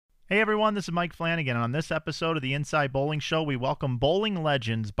Hey everyone, this is Mike Flanagan, and on this episode of the Inside Bowling Show, we welcome bowling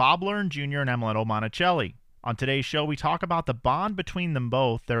legends Bob Learn Jr. and Amuleto Monticelli. On today's show, we talk about the bond between them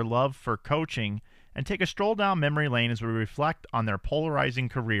both, their love for coaching, and take a stroll down memory lane as we reflect on their polarizing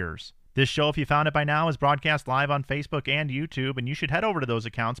careers. This show, if you found it by now, is broadcast live on Facebook and YouTube, and you should head over to those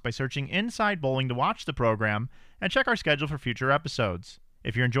accounts by searching Inside Bowling to watch the program and check our schedule for future episodes.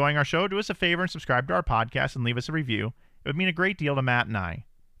 If you're enjoying our show, do us a favor and subscribe to our podcast and leave us a review. It would mean a great deal to Matt and I.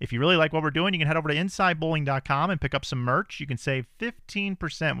 If you really like what we're doing, you can head over to InsideBowling.com and pick up some merch. You can save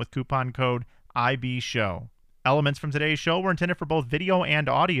 15% with coupon code IBSHOW. Elements from today's show were intended for both video and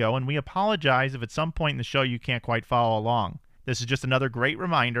audio, and we apologize if at some point in the show you can't quite follow along. This is just another great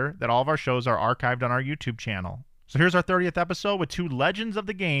reminder that all of our shows are archived on our YouTube channel. So here's our 30th episode with two legends of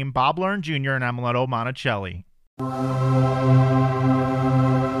the game, Bob Learn Jr. and Amuleto Monticelli.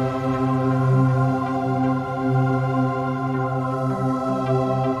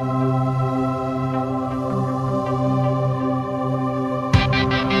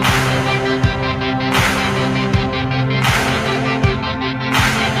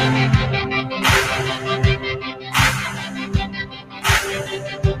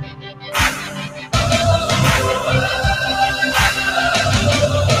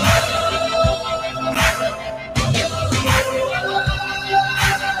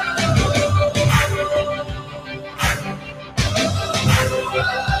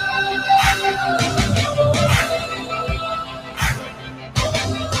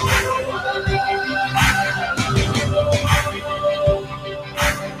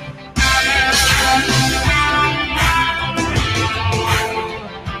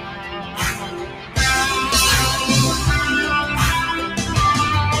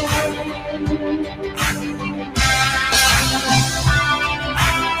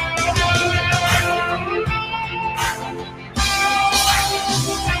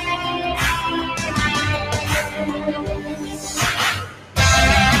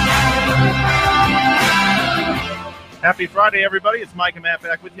 Happy Friday, everybody. It's Mike and Matt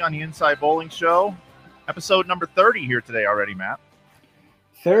back with you on the Inside Bowling Show. Episode number 30 here today already, Matt.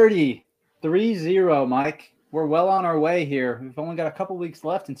 30, Mike. We're well on our way here. We've only got a couple weeks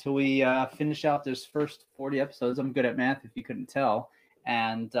left until we finish out this first 40 episodes. I'm good at math, if you couldn't tell.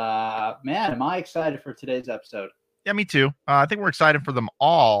 And, man, am I excited for today's episode. Yeah, me too. I think we're excited for them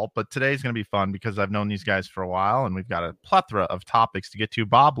all, but today's going to be fun because I've known these guys for a while, and we've got a plethora of topics to get to.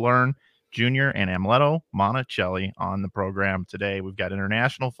 Bob Learn Jr. and Amuleto Monticelli on the program today. We've got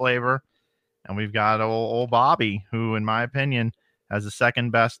international flavor, and we've got old Bobby, who, in my opinion, has the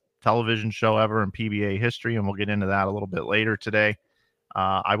second best television show ever in PBA history, and we'll get into that a little bit later today.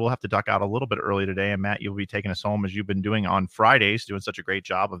 I will have to duck out a little bit early today, and Matt, you'll be taking us home as you've been doing on Fridays, doing such a great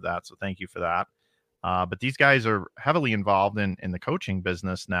job of that, so thank you for that. But these guys are heavily involved in the coaching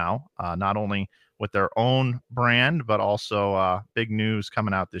business now, not only with their own brand, but also big news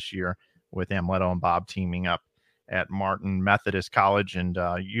coming out this year with Amuleto and Bob teaming up at Martin Methodist College, and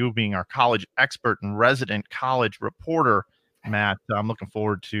you being our college expert and resident college reporter, Matt, I'm looking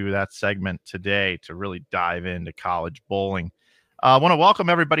forward to that segment today to really dive into college bowling. I want to welcome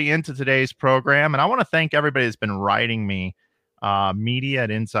everybody into today's program, and I want to thank everybody that's been writing me media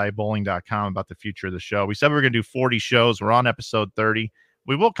at InsideBowling.com about the future of the show. We said we were going to do 40 shows. We're on episode 30.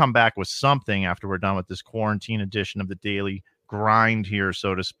 We will come back with something after we're done with this quarantine edition of the Daily Grind here,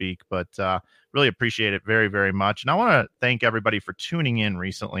 so to speak, but really appreciate it very, very much. And I want to thank everybody for tuning in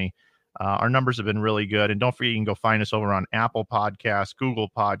recently. Our numbers have been really good, and don't forget you can go find us over on Apple Podcasts, Google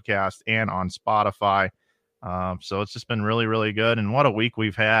Podcasts, and on Spotify. So it's just been really, really good, and what a week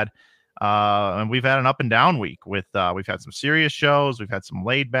we've had. And we've had an up and down week with we've had some serious shows, we've had some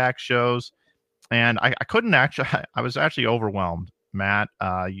laid back shows, and I couldn't actually I was actually overwhelmed, Matt,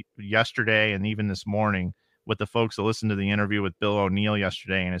 yesterday and even this morning with the folks that listened to the interview with Bill O'Neill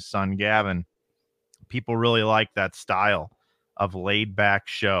yesterday and his son Gavin. People really like that style of laid back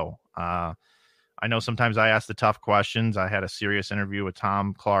show. I know sometimes I ask the tough questions. I had a serious interview with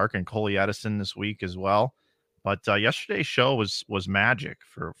Tom Clark and Coley Edison this week as well. But yesterday's show was magic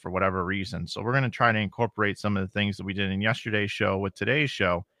for whatever reason. So we're going to try to incorporate some of the things that we did in yesterday's show with today's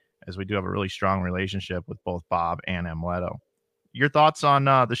show, as we do have a really strong relationship with both Bob and Amuleto. Your thoughts on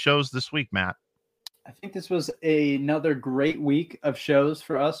the shows this week, Matt? I think this was another great week of shows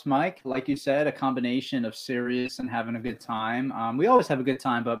for us, Mike. Like you said, a combination of serious and having a good time. We always have a good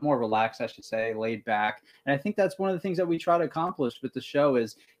time, but more relaxed, I should say, laid back. And I think that's one of the things that we try to accomplish with the show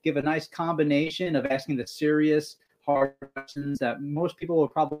is give a nice combination of asking the serious, hard questions that most people will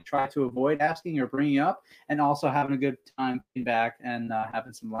probably try to avoid asking or bringing up, and also having a good time being back and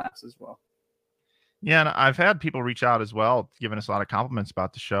having some laughs as well. Yeah, and I've had people reach out as well, giving us a lot of compliments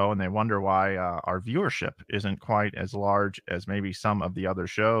about the show, and they wonder why our viewership isn't quite as large as maybe some of the other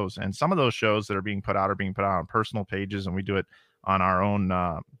shows. And some of those shows that are being put out on personal pages, and we do it on our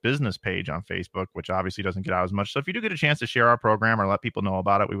own business page on Facebook, which obviously doesn't get out as much. So if you do get a chance to share our program or let people know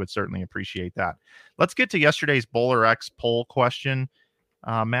about it, we would certainly appreciate that. Let's get to yesterday's Bowler X poll question.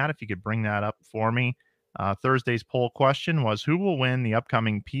 Matt, if you could bring that up for me. Thursday's poll question was, who will win the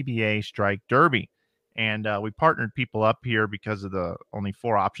upcoming PBA Strike Derby? And we partnered people up here because of the only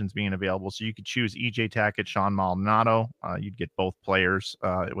 4 options being available. So you could choose EJ Tackett, Sean Maldonado. You'd get both players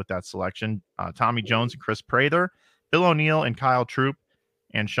with that selection. Tommy Jones and Chris Prather, Bill O'Neill and Kyle Troop,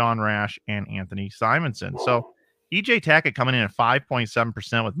 and Sean Rash and Anthony Simonson. So EJ Tackett coming in at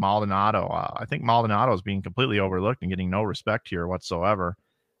 5.7% with Maldonado. I think Maldonado is being completely overlooked and getting no respect here whatsoever.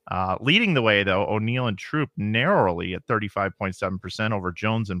 Leading the way, though, O'Neill and Troop narrowly at 35.7% over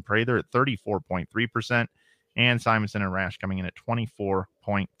Jones and Prather at 34.3%, and Simonson and Rash coming in at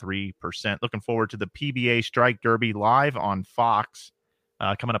 24.3%. Looking forward to the PBA Strike Derby live on Fox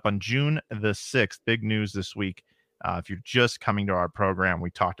coming up on June the 6th. Big news this week. If you're just coming to our program, we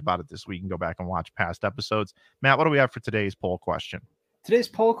talked about it this week and go back and watch past episodes. Matt, what do we have for today's poll question? Today's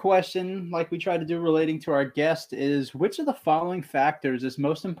poll question, like we try to do relating to our guest, is which of the following factors is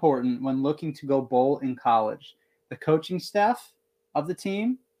most important when looking to go bowl in college? The coaching staff of the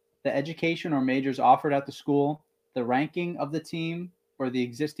team, the education or majors offered at the school, the ranking of the team, or the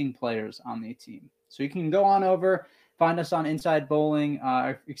existing players on the team. So you can go on over, find us on Inside Bowling,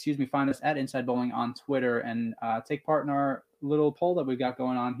 find us at Inside Bowling on Twitter, and take part in our little poll that we've got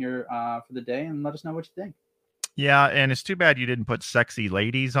going on here for the day, and let us know what you think. Yeah, and it's too bad you didn't put sexy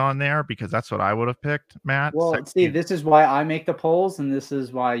ladies on there, because that's what I would have picked, Matt. Well, sexy. Steve, this is why I make the polls, and this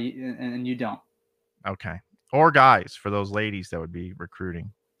is why you don't. Okay. Or guys, for those ladies that would be recruiting.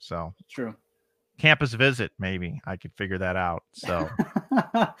 So true. Campus visit, maybe I could figure that out. So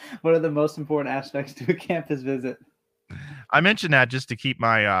what are the most important aspects to a campus visit? I mentioned that just to keep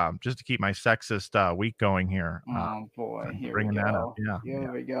my sexist week going here. Oh boy, here bringing we go. that up. Here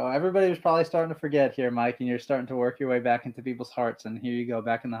we go. Everybody was probably starting to forget here, Mike, and you're starting to work your way back into people's hearts. And here you go,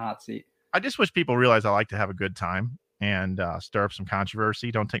 back in the hot seat. I just wish people realize I like to have a good time and stir up some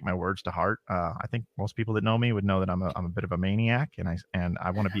controversy. Don't take my words to heart. I think most people that know me would know that I'm a bit of a maniac, and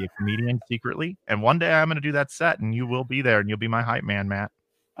I want to be a comedian secretly. And one day I'm going to do that set, and you will be there, and you'll be my hype man, Matt.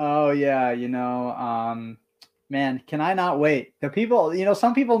 Oh yeah, man, can I not wait? The people,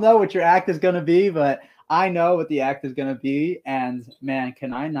 some people know what your act is going to be, but I know what the act is going to be. And man,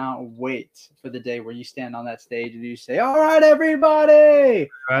 can I not wait for the day where you stand on that stage and you say, "All right, everybody."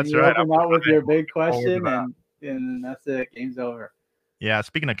 That's right. Come out with your big question, and that's it. Game's over. Yeah.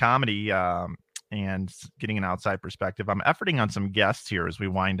 Speaking of comedy and getting an outside perspective, I'm efforting on some guests here as we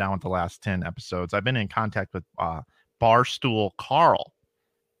wind down with the last 10 episodes. I've been in contact with Barstool Carl.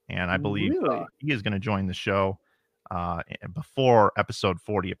 And I believe he is going to join the show before episode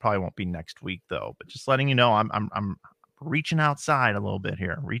 40. It probably won't be next week, though. But just letting you know, I'm reaching outside a little bit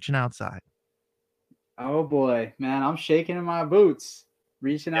here. Reaching outside. Oh boy, man, I'm shaking in my boots.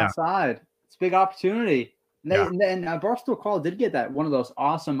 Reaching outside. It's a big opportunity. And Barstool Carl did get that one of those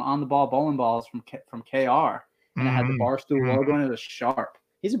awesome on the ball bowling balls from KR, and it had the Barstool logo and it was sharp.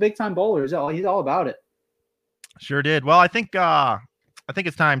 He's a big time bowler. He's all about it. Sure did. Well, I think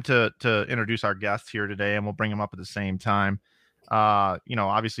it's time to introduce our guest here today, and we'll bring him up at the same time.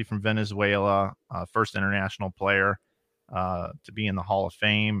 Obviously from Venezuela, first international player to be in the Hall of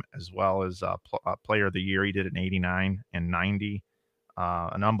Fame, as well as Player of the Year. He did it in 89 and 90.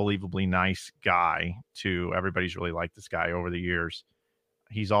 An unbelievably nice guy, too. Everybody's really liked this guy over the years.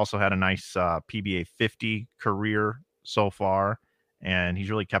 He's also had a nice PBA 50 career so far, and he's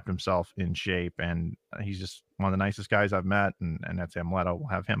really kept himself in shape, and he's just one of the nicest guys I've met, and that's Amleto. We'll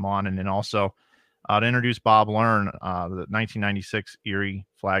have him on. And then also to introduce Bob Learn, the 1996 Erie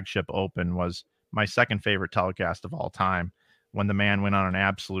Flagship Open was my second favorite telecast of all time, when the man went on an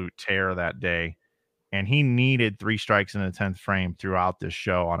absolute tear that day, and he needed 3 strikes in the 10th frame throughout this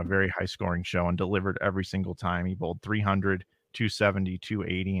show on a very high-scoring show, and delivered every single time. He bowled 300, 270,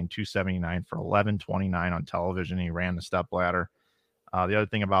 280, and 279 for 1129 on television. He ran the step ladder. The other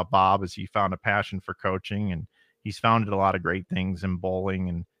thing about Bob is he found a passion for coaching, and he's founded a lot of great things in bowling.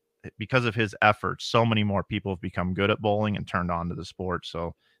 And because of his efforts, so many more people have become good at bowling and turned on to the sport.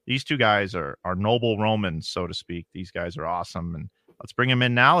 So these two guys are noble Romans, so to speak. These guys are awesome. And let's bring him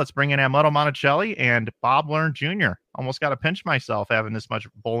in now. Let's bring in Amleto Monticelli and Bob Learn Jr. Almost got to pinch myself having this much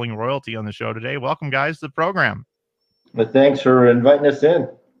bowling royalty on the show today. Welcome, guys, to the program. But thanks for inviting us in.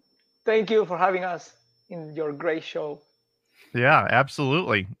 Thank you for having us in your great show. Yeah,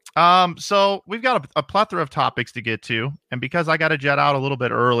 absolutely. So we've got a plethora of topics to get to, and because I got to jet out a little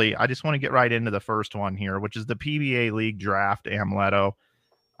bit early, I just want to get right into the first one here, which is the PBA League draft. Amleto.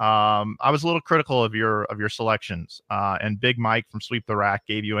 I was a little critical of your selections, and Big Mike from Sweep the Rack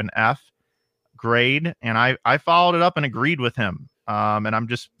gave you an F grade, and I followed it up and agreed with him. And I'm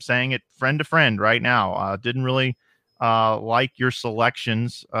just saying it friend to friend right now. Didn't really like your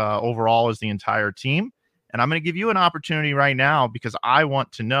selections overall as the entire team. And I'm going to give you an opportunity right now because I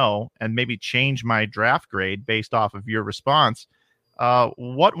want to know and maybe change my draft grade based off of your response.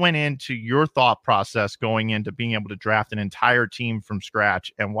 What went into your thought process going into being able to draft an entire team from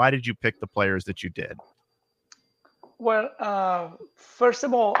scratch, and why did you pick the players that you did? Well, first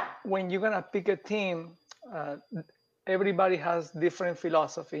of all, when you're gonna pick a team, everybody has different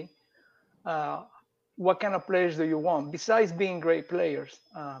philosophy. Uh, what kind of players do you want besides being great players?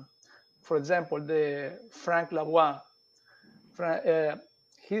 For example, the Frank Lavoie.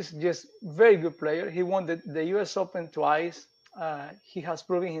 He's just very good player. He won the U.S. Open twice. He has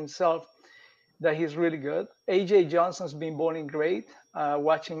proven himself that he's really good. AJ Johnson's been bowling great,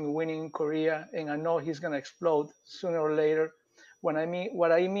 watching winning in Korea, and I know he's gonna explode sooner or later. What I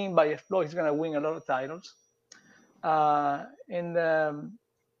mean by explode, he's gonna win a lot of titles. Uh, and um,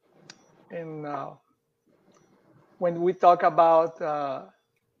 and when we talk about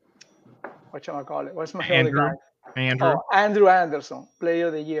what shall I call it? What's my other Andrew. guy? Andrew. Oh, Andrew Anderson, Player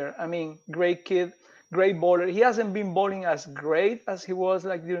of the Year. I mean, great kid, great bowler. He hasn't been bowling as great as he was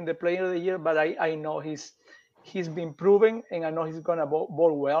like during the Player of the Year, but I know he's been proving, and I know he's gonna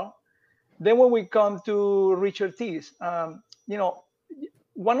bowl well. Then when we come to Richard Tees, you know,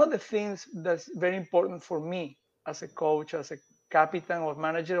 one of the things that's very important for me as a coach, as a captain or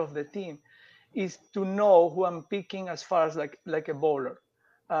manager of the team, is to know who I'm picking as far as like a bowler.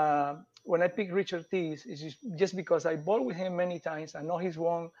 When I pick Richard Tees, it's just because I bowled with him many times. I know he's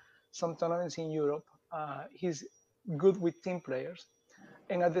won some tournaments in Europe. He's good with team players,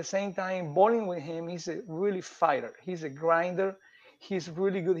 and at the same time, bowling with him, he's a really fighter. He's a grinder. He's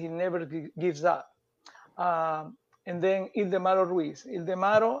really good. He never gives up. And then Ildemaro Ruiz.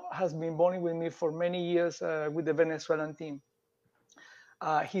 Ildemaro has been bowling with me for many years with the Venezuelan team.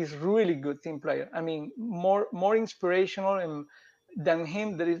 He's really good team player. I mean, more inspirational and than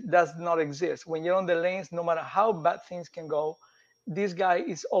him does not exist. When you're on the lanes, no matter how bad things can go, this guy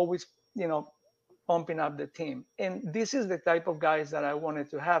is always, pumping up the team. And this is the type of guys that I wanted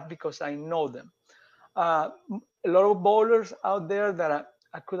to have because I know them. A lot of bowlers out there that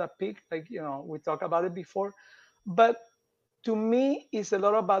I could have picked, like, we talked about it before. But to me, it's a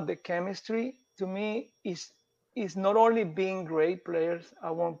lot about the chemistry. To me, is not only being great players.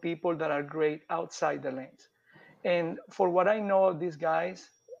 I want people that are great outside the lanes. And for what I know of these guys,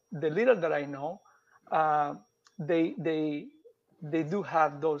 the little that I know, uh, they they they do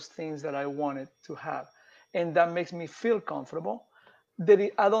have those things that I wanted to have, and that makes me feel comfortable.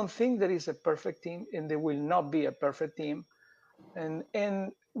 I don't think there is a perfect team, and there will not be a perfect team.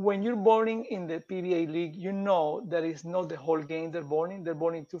 And when you're bowling in the PBA league, you know that it's not the whole game they're bowling. They're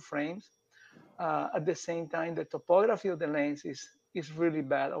bowling two frames. At the same time, the topography of the lanes is really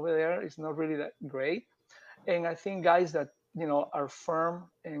bad over there. It's not really that great. And I think guys that are firm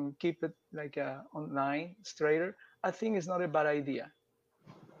and keep it like online straighter, I think it's not a bad idea.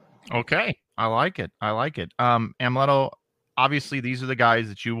 Okay, I like it. I like it. Amleto, obviously these are the guys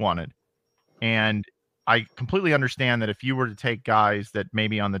that you wanted, and I completely understand that if you were to take guys that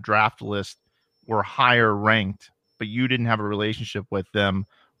maybe on the draft list were higher ranked, but you didn't have a relationship with them,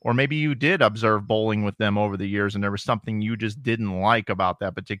 or maybe you did observe bowling with them over the years and there was something you just didn't like about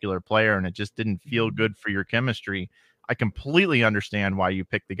that particular player and it just didn't feel good for your chemistry. I completely understand why you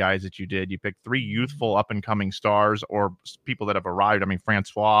picked the guys that you did. You picked three youthful up and coming stars or people that have arrived. I mean,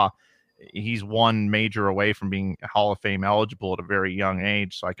 Francois, he's one major away from being Hall of Fame eligible at a very young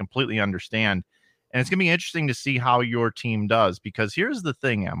age. So I completely understand. And it's going to be interesting to see how your team does, because here's the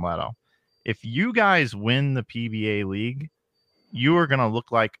thing, Amleto. If you guys win the PBA league, you are going to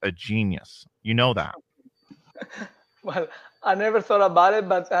look like a genius. You know that. Well, I never thought about it,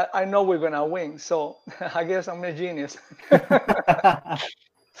 but I know we're gonna win. So I guess I'm a genius.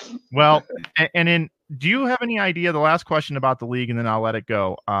 Well, and in, do you have any idea? The last question about the league, and then I'll let it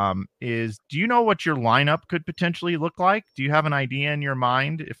go. Is do you know what your lineup could potentially look like? Do you have an idea in your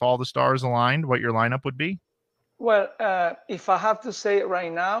mind if all the stars aligned, what your lineup would be? Well, if I have to say it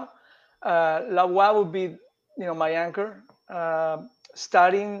right now, Lavoie would be, my anchor.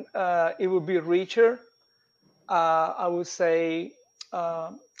 Starting, it would be Richard. I would say,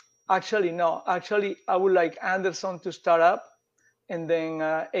 actually, no. Actually, I would like Anderson to start up, and then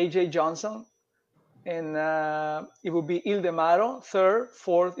AJ Johnson. and it would be Ildemaro third,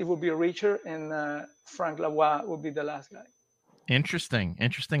 fourth it would be Richard, and Frank Lavoie would be the last guy. Interesting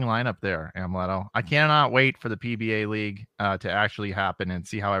lineup there, Amleto. I cannot wait for the PBA League to actually happen and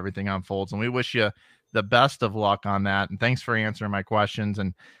see how everything unfolds. And we wish you the best of luck on that. And thanks for answering my questions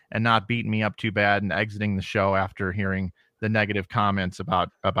and not beating me up too bad and exiting the show after hearing the negative comments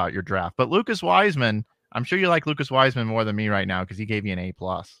about your draft. But Lucas Wiseman, I'm sure you like Lucas Wiseman more than me right now because he gave you an A+.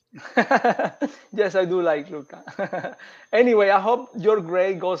 Yes, I do like Luka. Anyway, I hope your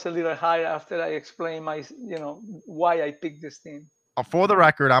grade goes a little higher after I explain my, why I picked this team. For the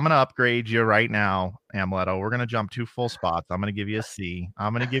record, I'm going to upgrade you right now, Amleto. We're going to jump 2 full spots. I'm going to give you a C.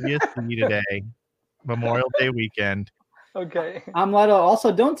 I'm going to give you a C today, Memorial Day weekend. Okay. Amleto,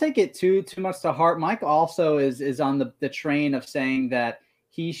 also don't take it too much to heart. Mike also is on the train of saying that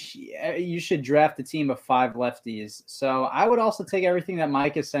you should draft a team of 5 lefties. So I would also take everything that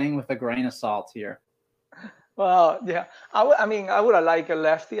Mike is saying with a grain of salt here. Well, yeah. I would have liked a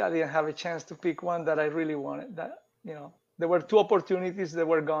lefty. I didn't have a chance to pick one that I really wanted. There were 2 opportunities that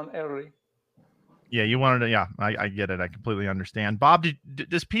were gone early. Yeah, you wanted to. Yeah, I get it. I completely understand. Bob,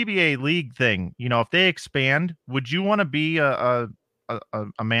 this PBA League thing, if they expand, would you want to be a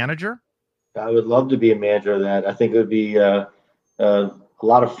manager? I would love to be a manager of that. I think it would be a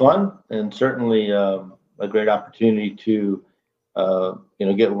lot of fun and certainly a great opportunity to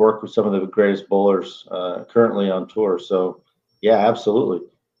get work with some of the greatest bowlers currently on tour. So yeah, absolutely.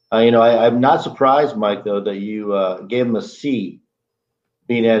 I'm not surprised, Mike, though, that you gave him a C,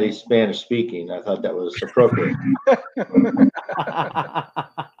 being that he's Spanish speaking. I thought that was appropriate.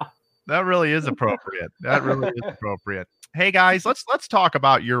 That really is appropriate. Hey guys, let's talk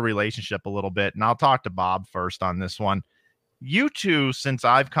about your relationship a little bit, and I'll talk to Bob first on this one. You two, since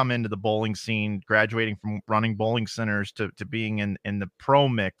I've come into the bowling scene, graduating from running bowling centers to being in the pro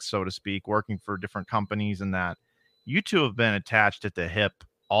mix, so to speak, working for different companies and that, you two have been attached at the hip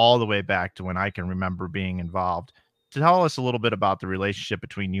all the way back to when I can remember being involved. Tell us a little bit about the relationship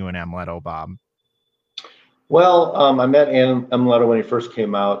between you and Amleto, Bob. Well, I met Amleto when he first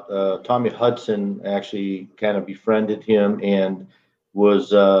came out. Tommy Hudson actually kind of befriended him and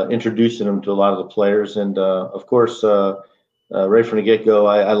was introducing him to a lot of the players. And of course, right from the get-go,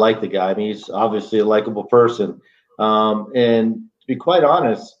 I like the guy. I mean, he's obviously a likable person. And to be quite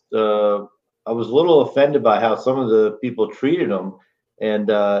honest, I was a little offended by how some of the people treated him. And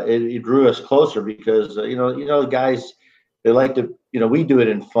it drew us closer because, the guys, they like to, we do it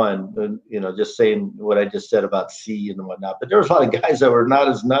in fun, and, just saying what I just said about C and whatnot. But there was a lot of guys that were not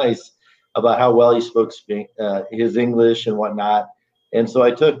as nice about how well he spoke his English and whatnot. And so I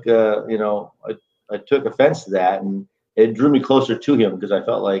took, I took offense to that, and it drew me closer to him because I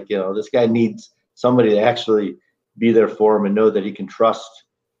felt like, this guy needs somebody to actually be there for him and know that he can trust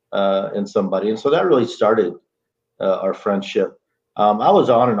in somebody. And so that really started our friendship. I was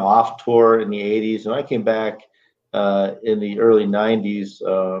on and off tour in the 80s, and I came back in the early 90s.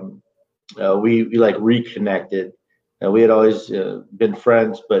 We like reconnected. We had always been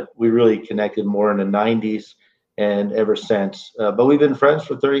friends, but we really connected more in the 90s and ever since. But we've been friends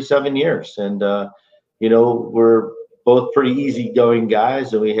for 37 years, and we're both pretty easygoing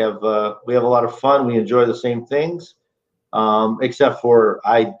guys, and we have a lot of fun. We enjoy the same things, except for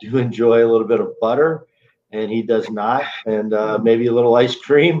I do enjoy a little bit of butter, and he does not, and maybe a little ice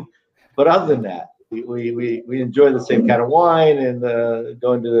cream. But other than that, we enjoy the same kind of wine and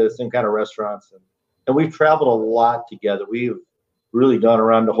going to the same kind of restaurants, and we've traveled a lot together. We've really gone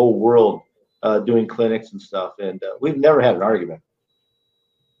around the whole world doing clinics and stuff, and we've never had an argument.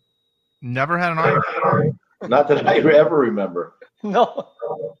 Never had an argument? Not that I ever remember. No.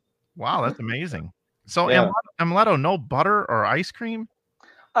 Wow, that's amazing. So, Yeah. Amleto, no butter or ice cream?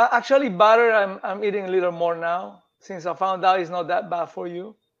 Actually, butter, I'm eating a little more now since I found out it's not that bad for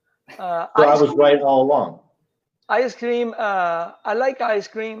you. So I was right all along. Ice cream, I like ice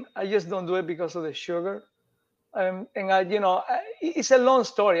cream. I just don't do it because of the sugar. And it's a long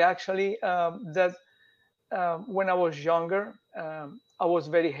story actually. That when I was younger, I was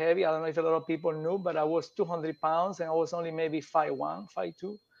very heavy. I don't know if a lot of people knew, but I was 200 pounds and I was only maybe 5'1",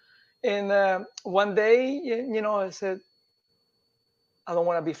 5'2". And one day, I said, I don't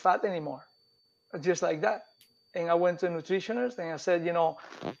want to be fat anymore, just like that. And I went to a nutritionist and I said,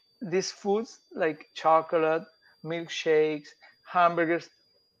 these foods like chocolate, milkshakes, hamburgers,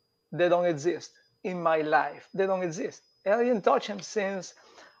 they don't exist in my life. They don't exist. And I didn't touch them since.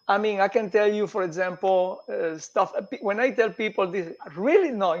 I can tell you, for example, stuff. When I tell people this,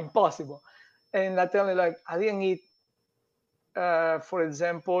 really not impossible. And I tell them, like, I didn't eat, for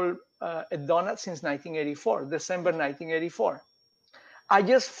example, a donut since 1984, December 1984. I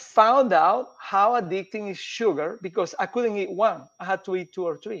just found out how addicting is sugar because I couldn't eat one. I had to eat two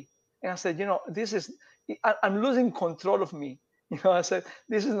or three. And I said, I'm losing control of me. I said,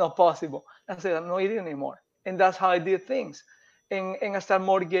 this is not possible. I said, I'm not eating anymore. And that's how I did things. And I started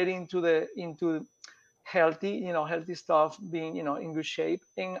more getting into healthy stuff, being, in good shape.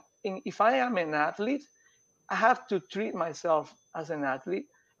 And if I am an athlete, I have to treat myself as an athlete.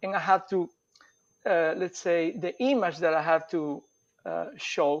 And I have to, let's say, the image that I have to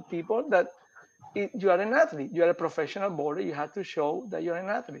show people that you are an athlete, you are a professional bowler, you have to show that you're an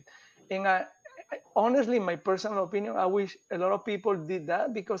athlete. And honestly, my personal opinion, I wish a lot of people did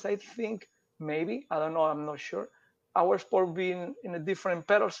that because I think maybe, I don't know, I'm not sure, our sport being in a different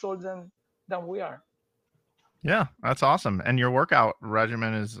pedestal than we are. Yeah, that's awesome. And your workout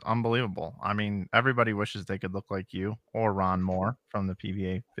regimen is unbelievable. I mean, everybody wishes they could look like you or Ron Moore from the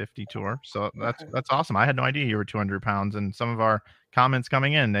PBA 50 tour. So that's awesome. I had no idea you were 200 pounds. And some of our comments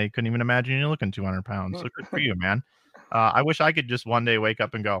coming in, they couldn't even imagine you looking 200 pounds. So good for you, man. I wish I could just one day wake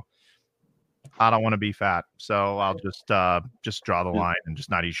up and go, I don't want to be fat, so I'll just draw the line and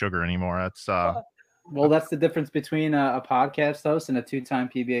just not eat sugar anymore. That's well, that's the difference between a podcast host and a two-time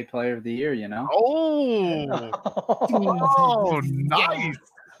PBA Player of the Year. Oh, nice.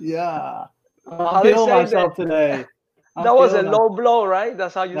 Yeah. I'm feeling myself today. That was a low blow, right?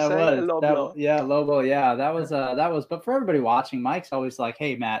 That's how you say it, low blow. Yeah, low blow. Yeah, that was. But for everybody watching, Mike's always like,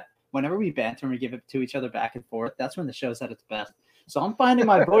 "Hey, Matt, whenever we banter and we give it to each other back and forth, that's when the show's at its best." So I'm finding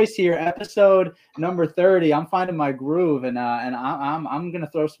my voice here. Episode number 30. I'm finding my groove, and I'm gonna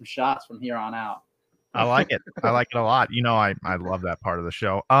throw some shots from here on out. I like it. I like it a lot. I love that part of the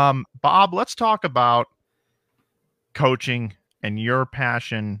show. Bob, let's talk about coaching and your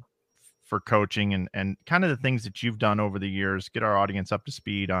passion for coaching and kind of the things that you've done over the years. Get our audience up to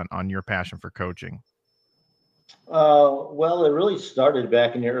speed on your passion for coaching. Well, it really started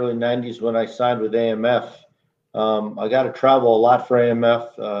back in the early 90s when I signed with AMF. I got to travel a lot for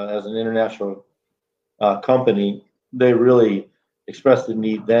AMF as an international company. They really expressed the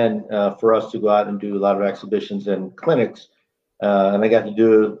need then for us to go out and do a lot of exhibitions and clinics. And I got to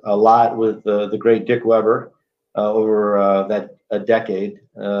do a lot with the great Dick Weber over a decade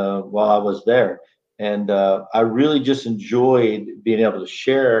while I was there. And I really just enjoyed being able to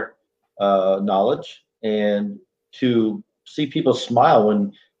share knowledge and to see people smile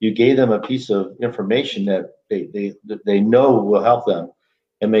when you gave them a piece of information that they know will help them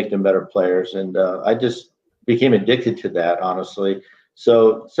and make them better players. And I just became addicted to that, honestly.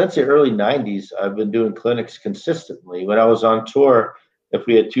 So since the early 90s, I've been doing clinics consistently. When I was on tour, if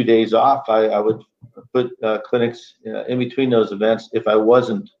we had 2 days off, I would put clinics in between those events if I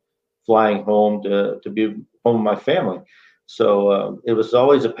wasn't flying home to be home with my family. So it was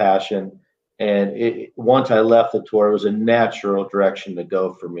always a passion. And once I left the tour, it was a natural direction to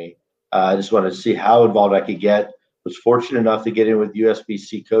go for me. I just wanted to see how involved I could get. Was fortunate enough to get in with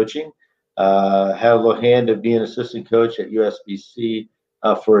USBC coaching. Had a little hand of being assistant coach at USBC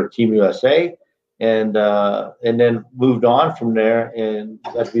for Team USA, and then moved on from there and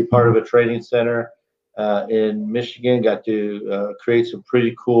got to be part of a training center in Michigan. Got to create some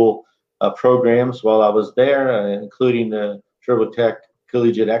pretty cool programs while I was there, including the TurboTech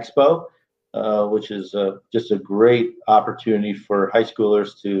Collegiate Expo, which is just a great opportunity for high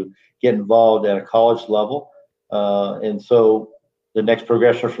schoolers to get involved at a college level. And so the next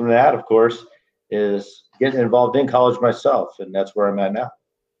progression from that, of course, is getting involved in college myself, and that's where I'm at now.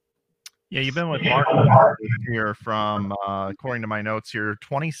 Yeah, you've been with Martin here from, according to my notes here,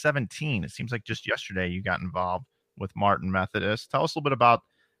 2017. It seems like just yesterday you got involved with Martin Methodist. Tell us a little bit about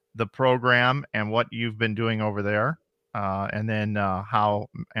the program and what you've been doing over there, and then how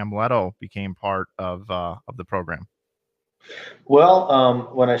Amuleto became part of the program.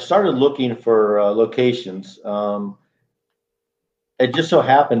 Well, when I started looking for locations, it just so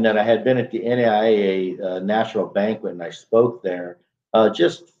happened that I had been at the NAIA National Banquet, and I spoke there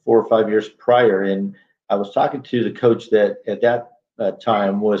just 4 or 5 years prior. And I was talking to the coach that at that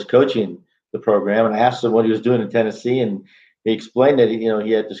time was coaching the program, and I asked him what he was doing in Tennessee, and he explained that he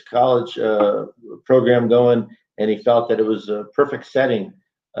had this college program going, and he felt that it was a perfect setting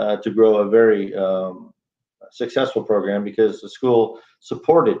to grow a very successful program because the school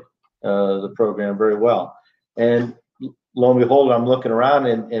supported the program very well. And lo and behold, I'm looking around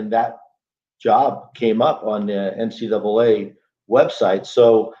and that job came up on the NCAA website.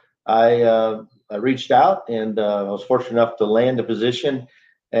 So I reached out and I was fortunate enough to land a position.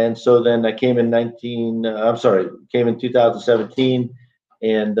 And so then I came in 2017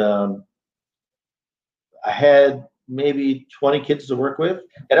 and I had maybe 20 kids to work with.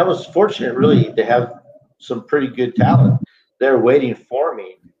 And I was fortunate really to have some pretty good talent there waiting for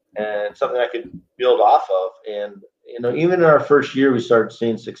me and something I could build off of. And, even in our first year, we started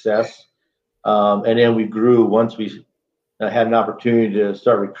seeing success. And then we grew once we had an opportunity to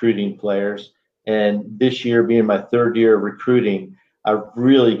start recruiting players. And this year being my third year of recruiting, I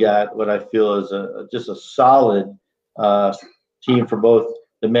really got what I feel is just a solid team for both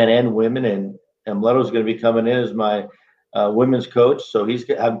the men and women. And Amleto's going to be coming in as my women's coach. So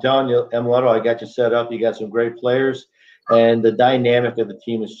I'm telling you, Amleto, I got you set up. You got some great players. And the dynamic of the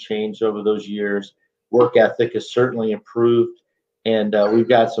team has changed over those years. Work ethic has certainly improved. And we've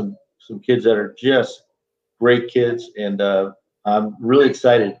got some kids that are just great kids. And I'm really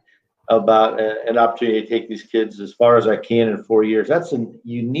excited about an opportunity to take these kids as far as I can in 4 years. That's a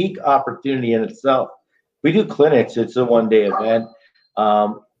unique opportunity in itself. We do clinics. It's a one-day event.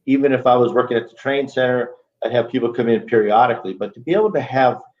 Even if I was working at the train center, I'd have people come in periodically. But to be able to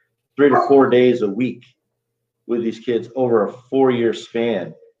have 3 to 4 days a week with these kids over a 4-year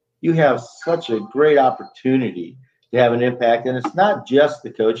span, you have such a great opportunity to have an impact. And it's not just the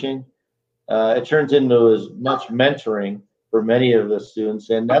coaching. It turns into as much mentoring for many of the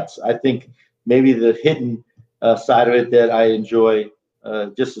students. And that's, I think, maybe the hidden side of it that I enjoy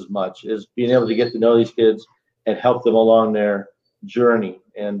just as much, is being able to get to know these kids and help them along their journey.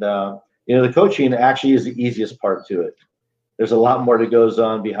 And, the coaching actually is the easiest part to it. There's a lot more that goes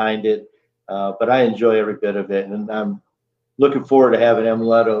on behind it, but I enjoy every bit of it. And I'm looking forward to having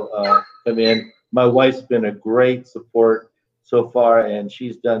Amleto come in. My wife's been a great support so far, and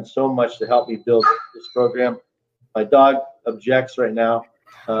she's done so much to help me build this program. My dog objects right now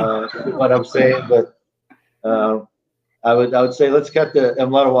to what I'm saying, but I would say let's cut to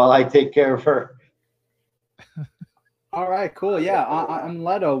Amleto while I take care of her. All right, cool. Yeah,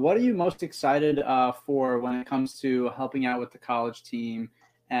 Amleto, what are you most excited for when it comes to helping out with the college team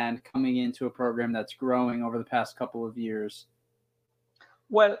and coming into a program that's growing over the past couple of years?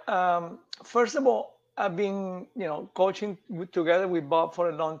 Well, first of all, I've been, coaching together with Bob for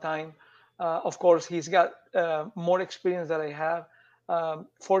a long time. Of course, he's got more experience than I have.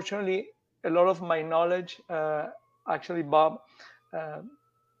 Fortunately, a lot of my knowledge, actually, Bob,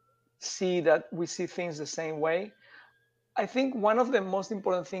 we see things the same way. I think one of the most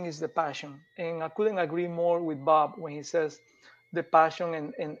important things is the passion. And I couldn't agree more with Bob when he says the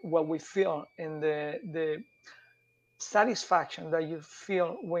passion and what we feel and the satisfaction that you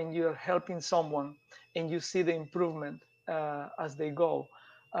feel when you're helping someone and you see the improvement as they go.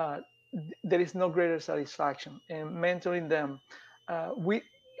 There is no greater satisfaction. And mentoring them, we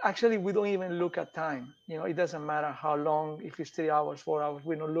don't even look at time. It doesn't matter how long, if it's 3 hours, 4 hours,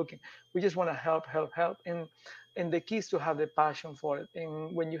 we're not looking. We just want to help. And the key is to have the passion for it.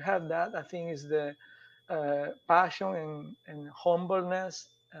 And when you have that, I think is the passion and humbleness.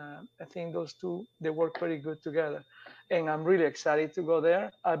 I think those two, they work pretty good together. And I'm really excited to go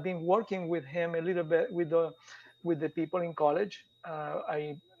there. I've been working with him a little bit with the people in college.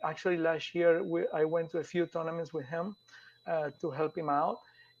 I actually last year I went to a few tournaments with him to help him out.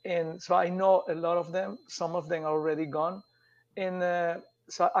 And so I know a lot of them. Some of them are already gone. And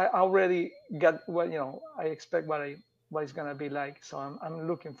so I already got I expect what it's gonna be like. So I'm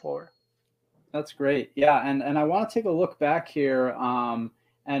looking forward. That's great. Yeah, and I want to take a look back here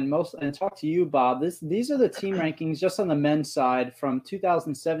and talk to you, Bob. These are the team rankings just on the men's side from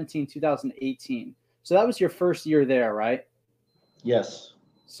 2017, 2018. So that was your first year there, right? Yes.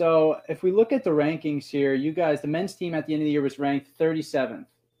 So if we look at the rankings here, you guys, the men's team at the end of the year was ranked 37th.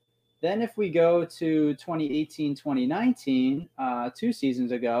 Then if we go to 2018, 2019, 2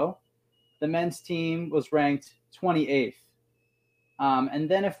 seasons ago, the men's team was ranked 28th. And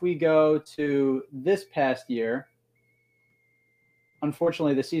then if we go to this past year,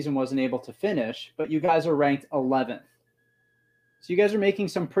 unfortunately, the season wasn't able to finish, but you guys are ranked 11th. So you guys are making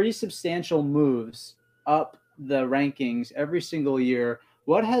some pretty substantial moves up the rankings every single year.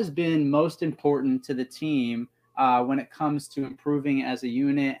 What has been most important to the team when it comes to improving as a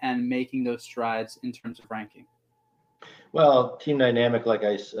unit and making those strides in terms of ranking? Well, team dynamic, like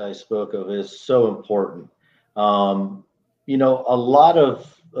I spoke of, is so important. A lot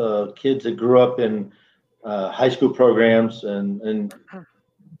of kids that grew up in high school programs and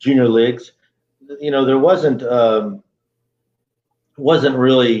junior leagues, there wasn't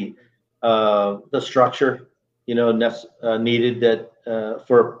really the structure, needed that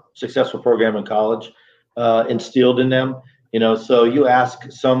for a successful program in college instilled in them. So you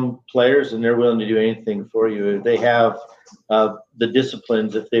ask some players and they're willing to do anything for you. If they have the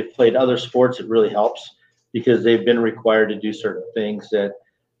disciplines, if they've played other sports, it really helps because they've been required to do certain things that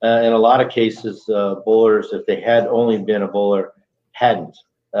in a lot of cases, bowlers, if they had only been a bowler, hadn't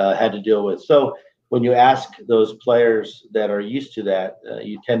had to deal with. So when you ask those players that are used to that,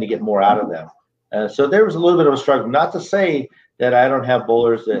 you tend to get more out of them. So there was a little bit of a struggle. Not to say that I don't have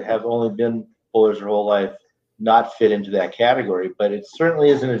bowlers that have only been bowlers their whole life not fit into that category, but it certainly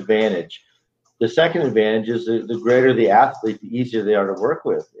is an advantage. The second advantage is the greater the athlete, the easier they are to work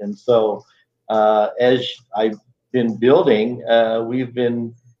with. And so as I've been building, we've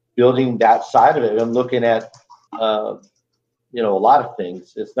been building that side of it. I'm looking at a lot of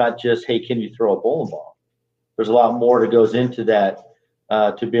things. It's not just, hey, can you throw a bowling ball? There's a lot more that goes into that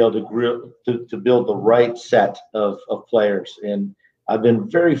to be able to build the right set of players. And I've been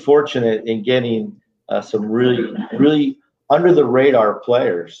very fortunate in getting some really, really under the radar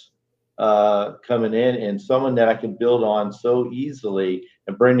players coming in, and someone that I can build on so easily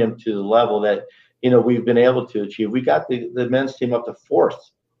and bring them to the level that, we've been able to achieve. We got the men's team up to 4th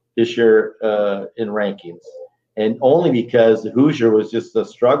this year in rankings. And only because the Hoosier was just a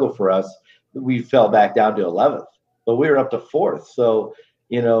struggle for us, we fell back down to 11th. But we were up to 4th. So,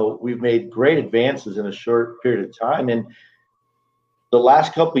 we've made great advances in a short period of time. And the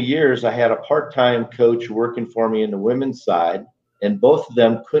last couple of years, I had a part-time coach working for me in the women's side, and both of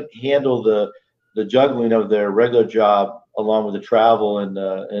them couldn't handle the juggling of their regular job along with the travel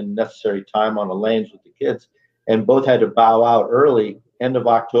and necessary time on the lanes with the kids. And both had to bow out early, end of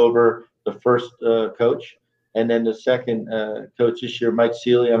October, the first coach. And then the second coach this year, Mike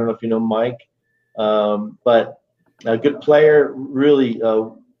Seeley. I don't know if you know Mike, but a good player, really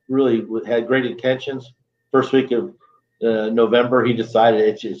had great intentions. First week of November, he decided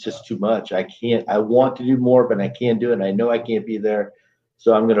it's just too much. I want to do more, but I can't do it. And I know I can't be there,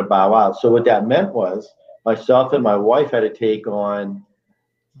 so I'm going to bow out. So what that meant was myself and my wife had to take on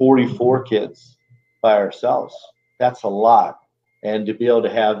 44 kids by ourselves. That's a lot. And to be able to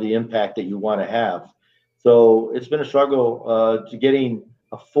have the impact that you want to have. So it's been a struggle to getting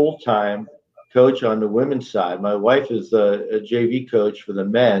a full-time coach on the women's side. My wife is a JV coach for the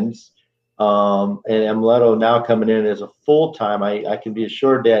men's, and Amleto now coming in as a full-time. I can be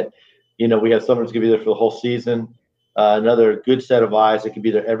assured that, we have someone who's going to be there for the whole season, another good set of eyes that can be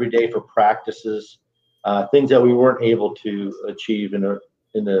there every day for practices, things that we weren't able to achieve in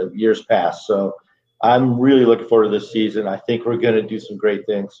the years past. So I'm really looking forward to this season. I think we're going to do some great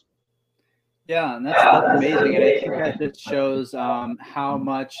things. Yeah, and that's amazing. And I think that just shows how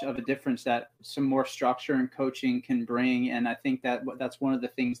much of a difference that some more structure and coaching can bring. And I think that that's one of the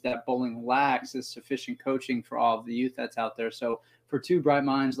things that bowling lacks is sufficient coaching for all of the youth that's out there. So for two bright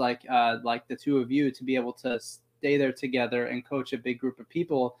minds like the two of you to be able to stay there together and coach a big group of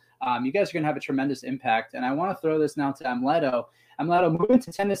people, you guys are going to have a tremendous impact. And I want to throw this now to Amleto. Amleto, moving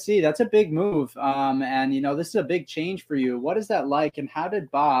to Tennessee, that's a big move. And, this is a big change for you. What is that like? And how did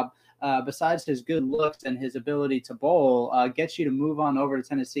Bob, besides his good looks and his ability to bowl, get you to move on over to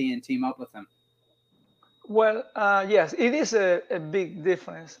Tennessee and team up with him? Well, yes, it is a big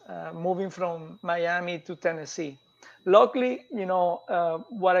difference moving from Miami to Tennessee. Luckily,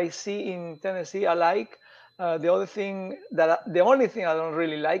 what I see in Tennessee, I like. The only thing I don't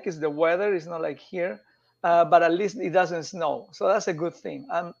really like is the weather. It's not like here, but at least it doesn't snow, so that's a good thing.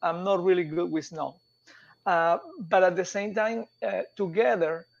 I'm not really good with snow, but at the same time,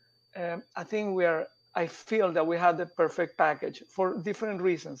 together. I feel that we have the perfect package for different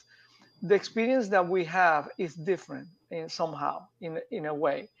reasons. The experience that we have is different somehow, in a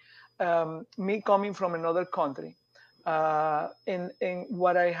way. Me coming from another country, and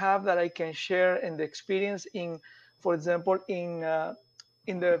what I have that I can share and the experience for example, in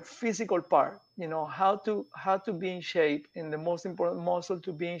the physical part, how to be in shape, and the most important muscle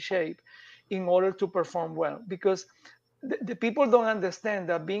to be in shape in order to perform well, because the people don't understand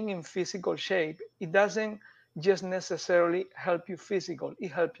that being in physical shape, it doesn't just necessarily help you physical,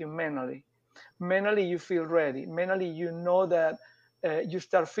 it helps you mentally. Mentally, you feel ready. Mentally, you know that you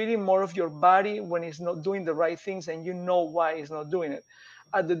start feeling more of your body when it's not doing the right things, and you know why it's not doing it.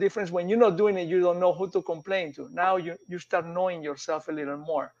 The difference, when you're not doing it, you don't know who to complain to. Now you start knowing yourself a little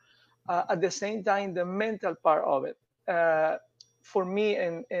more. At the same time, the mental part of it, for me,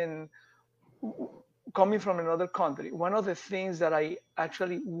 and coming from another country, one of the things that I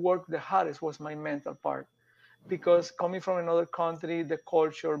actually worked the hardest was my mental part, because coming from another country, the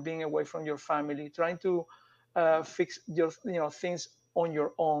culture, being away from your family, trying to fix your things on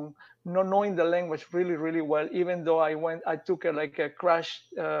your own, not knowing the language really, really well, even though I took a crash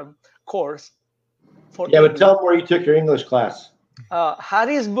course for English. But tell them where you took your English class.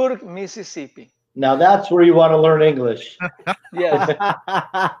 Harrisburg, Mississippi. Now that's where you want to learn English. Yes.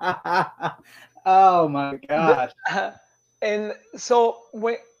 Oh my gosh. And so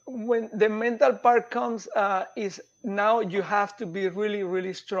when the mental part comes, is now you have to be really,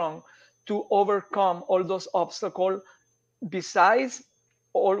 really strong to overcome all those obstacles besides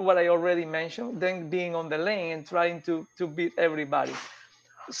all what I already mentioned, then being on the lane and trying to beat everybody.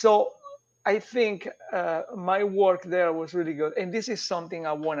 So I think my work there was really good. And this is something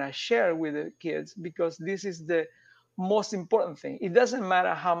I want to share with the kids, because this is the most important thing. It doesn't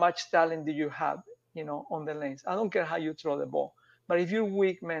matter how much talent do you have, on the lanes. I don't care how you throw the ball. But if you're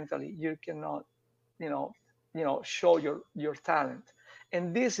weak mentally, you cannot, show your talent.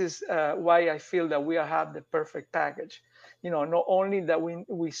 And this is why I feel that we have the perfect package. Not only that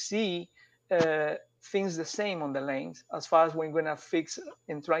we see things the same on the lanes as far as we're going to fix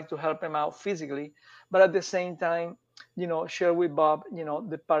and try to help them out physically, but at the same time, share with Bob,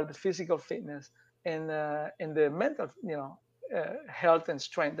 the part of the physical fitness and the mental, health and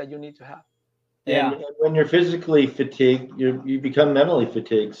strength that you need to have. Yeah. And when you're physically fatigued, you become mentally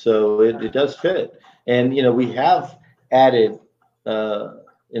fatigued. So it does fit. And, we have added,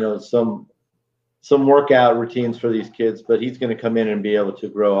 some workout routines for these kids, but he's going to come in and be able to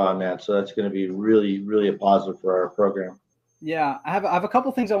grow on that. So that's going to be really, really a positive for our program. Yeah, I have a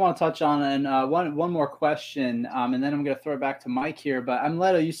couple things I want to touch on, and one more question, and then I'm going to throw it back to Mike here. But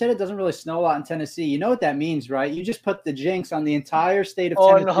Leto, you said it doesn't really snow a lot in Tennessee. You know what that means, right? You just put the jinx on the entire state of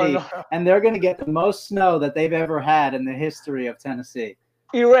Tennessee, no. And they're going to get the most snow that they've ever had in the history of Tennessee.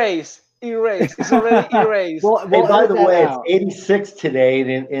 Erase. It's already erased. Hey, by the way, it's 86 today,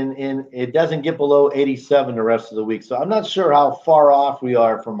 and it doesn't get below 87 the rest of the week. So I'm not sure how far off we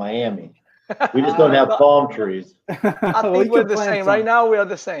are from Miami. We just don't have palm trees. I think we're the same. Right now, we are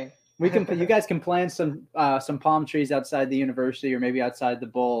the same. You guys can plant some palm trees outside the university or maybe outside the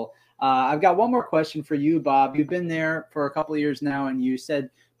bowl. I've got one more question for you, Bob. You've been there for a couple of years now, and you said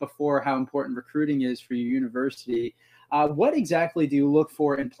before how important recruiting is for your university. What exactly do you look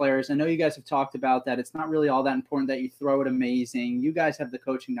for in players? I know you guys have talked about that. It's not really all that important that you throw it amazing. You guys have the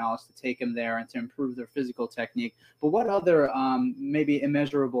coaching knowledge to take them there and to improve their physical technique. But what other maybe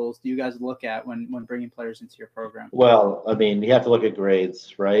immeasurables do you guys look at when bringing players into your program? Well, I mean, you have to look at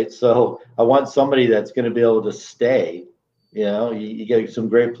grades, right? So I want somebody that's going to be able to stay. You get some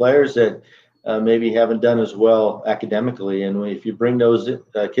great players that maybe haven't done as well academically. And if you bring those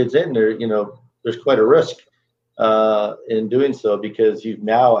kids in there, there's quite a risk in doing so, because you've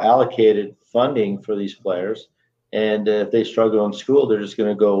now allocated funding for these players, and if they struggle in school, they're just going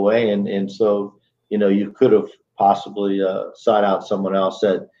to go away. And so, you could have possibly sought out someone else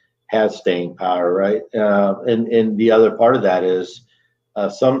that has staying power, right? And the other part of that is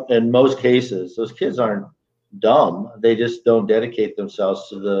in most cases, those kids aren't dumb. They just don't dedicate themselves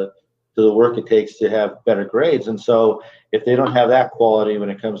to the work it takes to have better grades. And so if they don't have that quality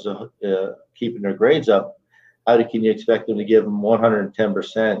when it comes to keeping their grades up, how can you expect them to give them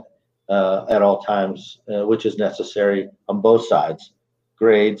 110% at all times, which is necessary on both sides,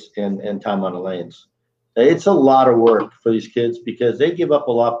 grades and time on the lanes? It's a lot of work for these kids because they give up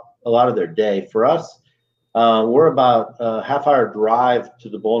a lot of their day. For us, we're about a half-hour drive to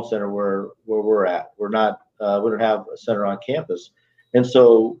the bowling center where we're at. We don't have a center on campus, and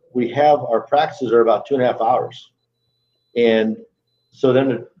so we have our practices are about 2.5 hours, and so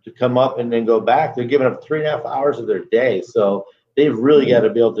then to come up and then go back, they're giving up 3.5 hours of their day. So they've really got to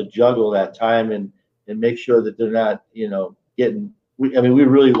be able to juggle that time and make sure that they're not, getting. We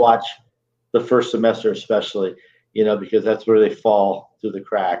really watch the first semester especially, because that's where they fall through the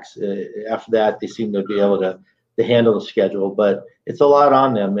cracks. After that, they seem to be able to handle the schedule, but it's a lot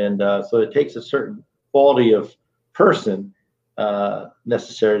on them, and so it takes a certain quality of person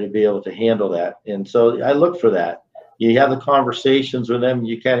necessary to be able to handle that. And so I look for that. You have the conversations with them.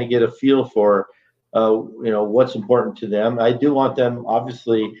 You kind of get a feel for, what's important to them. I do want them,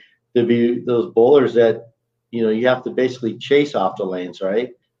 obviously, to be those bowlers that, you have to basically chase off the lanes, right?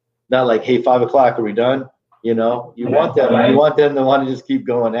 Not like, hey, 5 o'clock, are we done? You want them to want to just keep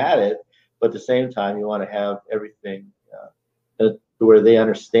going at it, but at the same time, you want to have everything to where they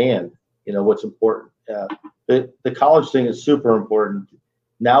understand, what's important. The college thing is super important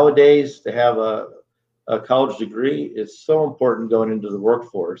nowadays. To have a college degree is so important going into the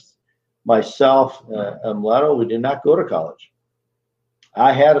workforce. Myself, Leto, we did not go to college.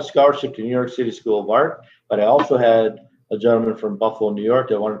 I had a scholarship to New York City School of Art, but I also had a gentleman from Buffalo, New York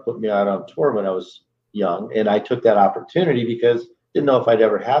that wanted to put me out on tour when I was young, and I took that opportunity because didn't know if I'd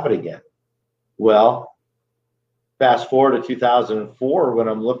ever have it again. Well, fast forward to 2004 when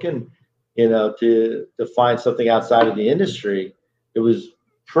I'm looking, to find something outside of the industry, it was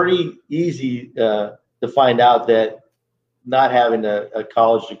pretty easy to find out that not having a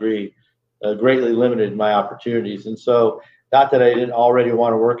college degree greatly limited my opportunities. And so, not that I didn't already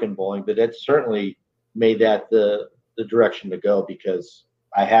want to work in bowling, but it certainly made that the direction to go, because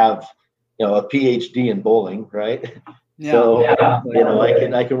I have a PhD in bowling, right? Yeah. So, Yeah.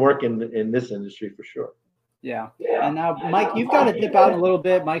 I can work in this industry for sure. Yeah. And now, Mike, you've got to dip out a little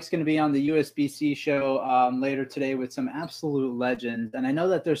bit. Mike's going to be on the USBC show later today with some absolute legends. And I know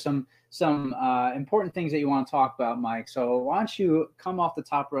that there's some important things that you want to talk about, Mike. So why don't you come off the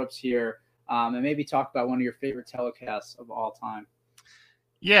top ropes here and maybe talk about one of your favorite telecasts of all time?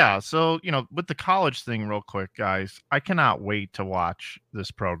 Yeah, so, with the college thing real quick, guys, I cannot wait to watch this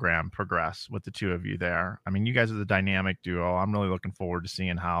program progress with the two of you there. I mean, you guys are the dynamic duo. I'm really looking forward to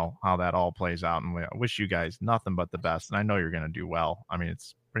seeing how that all plays out, and I wish you guys nothing but the best, and I know you're going to do well. I mean,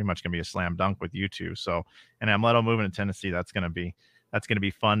 it's pretty much going to be a slam dunk with you two. So, and Amleto moving to Tennessee, that's going to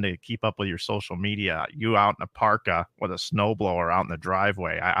be fun to keep up with your social media. You out in a parka with a snowblower out in the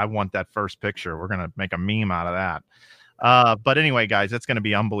driveway. I want that first picture. We're going to make a meme out of that. But anyway, guys, it's going to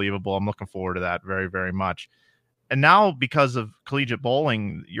be unbelievable. I'm looking forward to that very, very much. And now, because of collegiate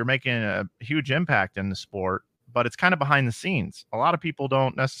bowling, you're making a huge impact in the sport, but it's kind of behind the scenes. A lot of people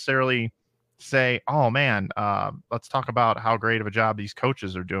don't necessarily say, oh man, let's talk about how great of a job these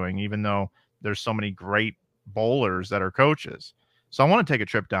coaches are doing, even though there's so many great bowlers that are coaches. So I want to take a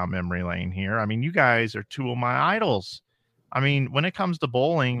trip down memory lane here. I mean, you guys are two of my idols. I mean, when it comes to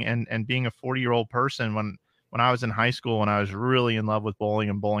bowling and being a 40-year-old person, when I was in high school and I was really in love with bowling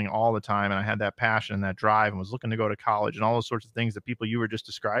and bowling all the time, and I had that passion and that drive and was looking to go to college and all those sorts of things that people you were just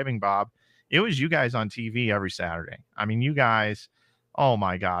describing, Bob, it was you guys on TV every Saturday. I mean, you guys, oh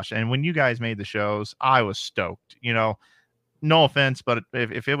my gosh. And when you guys made the shows, I was stoked. No offense, but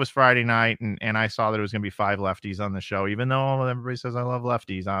if it was Friday night and I saw that it was going to be 5 lefties on the show, even though everybody says I love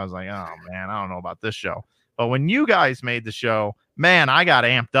lefties, I was like, oh man, I don't know about this show. But when you guys made the show, man, I got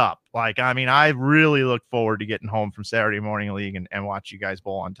amped up. Like, I mean, I really look forward to getting home from Saturday Morning League and watch you guys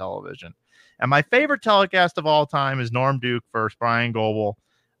bowl on television. And my favorite telecast of all time is Norm Duke versus Brian Goebel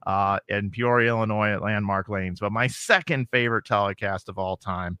in Peoria, Illinois at Landmark Lanes. But my second favorite telecast of all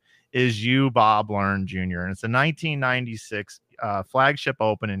time is you, Bob Learn Jr. And it's a 1996 flagship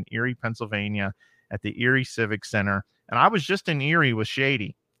open in Erie, Pennsylvania at the Erie Civic Center. And I was just in Erie with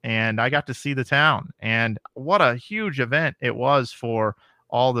Shady, and I got to see the town. And what a huge event it was for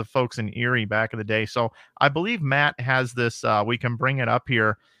all the folks in Erie back in the day. So I believe Matt has this. We can bring it up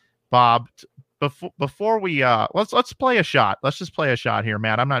here, Bob. Before we let's play a shot. Let's just play a shot here,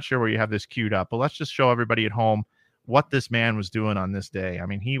 Matt. I'm not sure where you have this queued up, but let's just show everybody at home what this man was doing on this day. I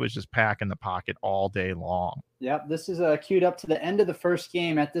mean, he was just packing the pocket all day long. Yep, this is queued up to the end of the first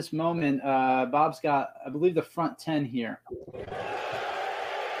game. At this moment, Bob's got, I believe, the front 10 here.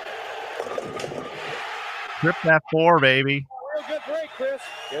 Trip that 4, baby. Real good break, Chris.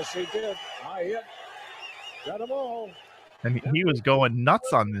 Yes, he did. High hit. Got them all. And he was going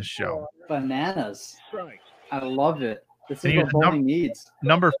nuts on this show. Bananas. Strike. I love it. This And is he what was bowling needs.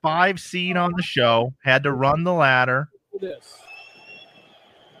 Number 5 seed on the show, had to run the ladder. This.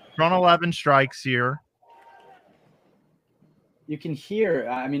 Front 11 strikes here. You can hear,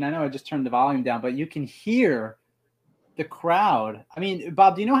 I mean, I know I just turned the volume down, but you can hear the crowd. I mean,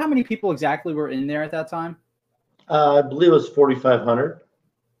 Bob, do you know how many people exactly were in there at that time? I believe it was 4,500.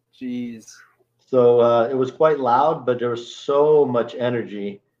 Jeez. So it was quite loud, but there was so much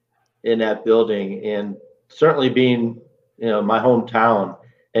energy in that building. And certainly being, my hometown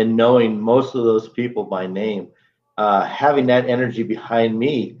and knowing most of those people by name, having that energy behind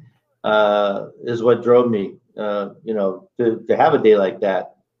me is what drove me, to have a day like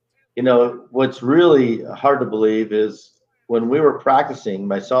that. What's really hard to believe is when we were practicing,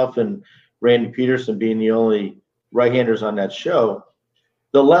 myself and Randy Peterson being the only right-handers on that show,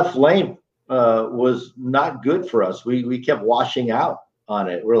 the left lane was not good for us. We kept washing out on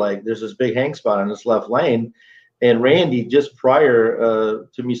it. We're like, there's this big hang spot on this left lane. And Randy, just prior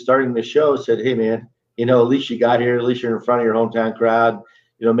to me starting the show, said, hey, man, at least you got here. At least you're in front of your hometown crowd.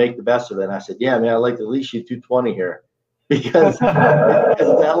 Make the best of it. And I said, yeah, man, I'd like to at least shoot 220 here because of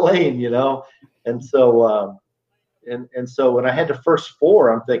that lane, And so and so when I had the first 4,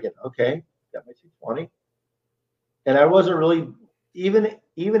 I'm thinking, okay, got my 220. And I wasn't really,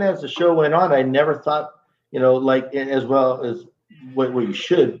 even as the show went on, I never thought, like as well as what you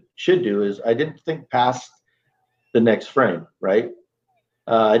should do is I didn't think past the next frame, right?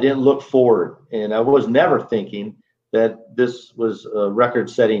 I didn't look forward, and I was never thinking that this was a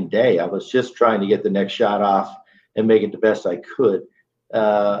record-setting day. I was just trying to get the next shot off and make it the best I could.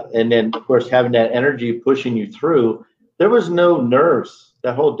 And then, of course, having that energy pushing you through, there was no nerves.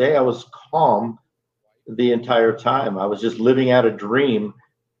 That whole day I was calm the entire time. I was just living out a dream.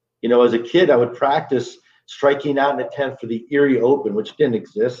 As a kid, I would practice striking out in the 10th for the Erie Open, which didn't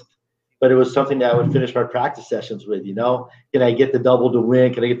exist. but it was something that I would finish my practice sessions with. Can I get the double to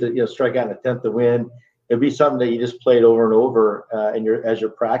win? Can I get the strike out in a 10th to win? It'd be something that you just played over and over as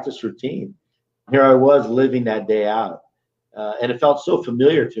your practice routine. Here I was living that day out, and it felt so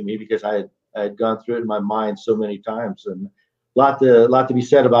familiar to me because I had gone through it in my mind so many times. And a lot to be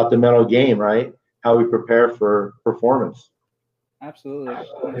said about the mental game, right? How we prepare for performance. Absolutely.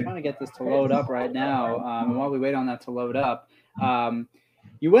 I'm trying to get this to load up right now. And while we wait on that to load up,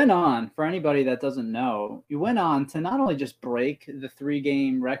 you went on, for anybody that doesn't know, you went on to not only just break the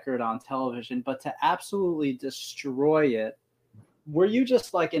 3-game record on television, but to absolutely destroy it. Were you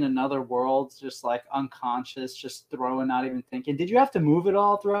just like in another world, just like unconscious, just throwing, not even thinking? Did you have to move at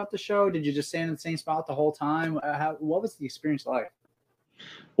all throughout the show? Did you just stand in the same spot the whole time? What was the experience like?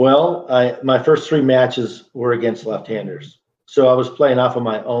 Well, my first 3 matches were against left-handers. So I was playing off of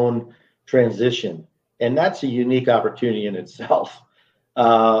my own transition, and that's a unique opportunity in itself.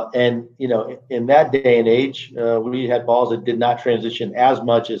 And, in that day and age, we had balls that did not transition as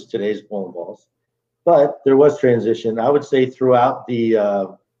much as today's bowling balls, but there was transition. I would say throughout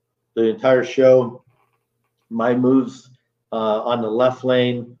the entire show, my moves on the left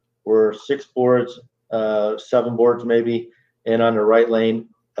lane were 6 boards, 7 boards maybe, and on the right lane,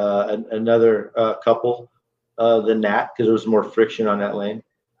 another couple than that, because there was more friction on that lane.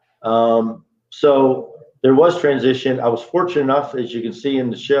 So there was transition. I was fortunate enough, as you can see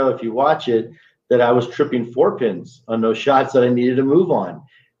in the show, if you watch it, that I was tripping 4 pins on those shots that I needed to move on.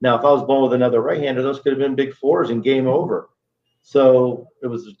 Now, if I was bowling with another right-hander, those could have been big 4s and game over. So it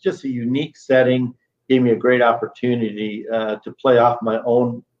was just a unique setting, gave me a great opportunity to play off my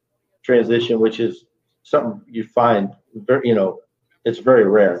own transition, which is something you find very, it's very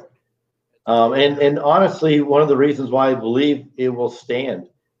rare. And honestly, one of the reasons why I believe it will stand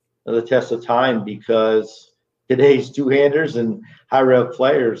the test of time, because today's two-handers and high-rev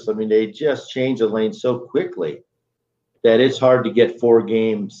players, I mean, they just change the lane so quickly that it's hard to get 4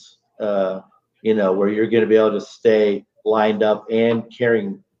 games, where you're going to be able to stay lined up and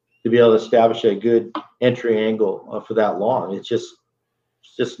carrying to be able to establish a good entry angle for that long. It's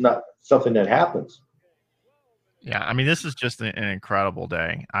just not something that happens. Yeah, I mean, this is just an incredible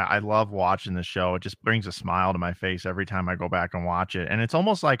day. I love watching the show. It just brings a smile to my face every time I go back and watch it. And it's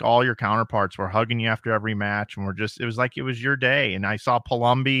almost like all your counterparts were hugging you after every match, and it was like it was your day. And I saw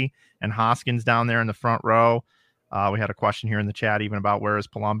Palumbi and Hoskins down there in the front row. We had a question here in the chat even about where is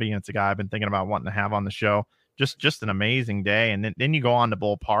Palumbi, and it's a guy I've been thinking about wanting to have on the show. Just an amazing day. And then you go on to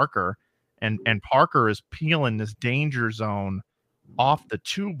bowl Parker, and Parker is peeling this danger zone off the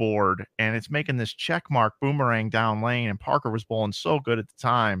 2 board, and it's making this check mark boomerang down lane, and Parker was bowling so good at the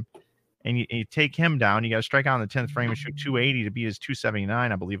time, and you take him down, you got to strike out in the 10th frame and shoot 280 to beat his 279,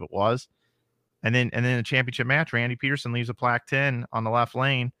 I believe it was. And then the championship match, Randy Peterson leaves a plaque 10 on the left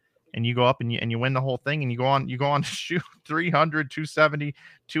lane, and you go up and you win the whole thing, and you go on to shoot 300, 270,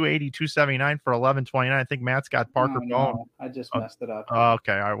 280, 279 for 1129. I think Matt's got Parker bone. No, I just messed it up.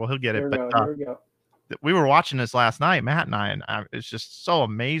 Okay, all right, well, he'll get it. Here we go. We were watching this last night, Matt and I, and it's just so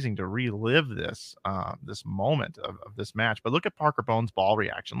amazing to relive this this moment of this match. But look at Parker Bone's ball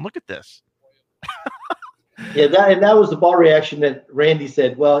reaction. Look at this. Yeah, that was the ball reaction that Randy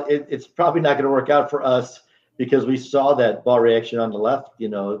said, well, it's probably not going to work out for us, because we saw that ball reaction on the left,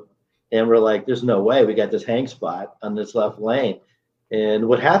 and we're like, there's no way. We got this hang spot on this left lane. And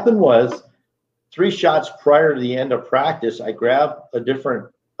what happened was 3 shots prior to the end of practice, I grabbed a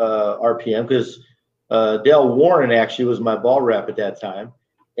different RPM, because Dale Warren actually was my ball rep at that time,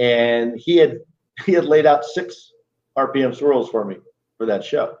 and he had laid out 6 RPM swirls for me for that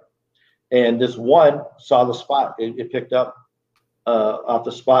show, and this one saw the spot. It picked up off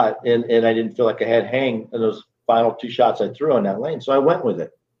the spot, and I didn't feel like I had hang in those final 2 shots I threw on that lane, so I went with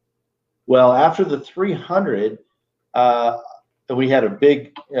it. Well, after the 300, we had a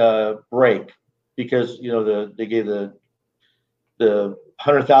big break, because they gave the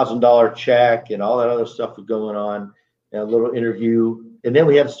 $100,000 check and all that other stuff was going on, and a little interview, and then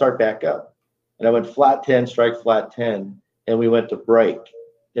we had to start back up. And I went flat 10, strike flat 10, and we went to break.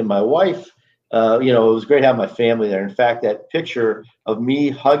 And my wife, it was great having my family there. In fact, that picture of me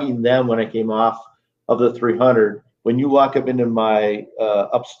hugging them when I came off of the 300, when you walk up into my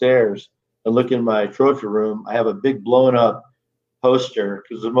upstairs and look in my trophy room, I have a big blown up poster,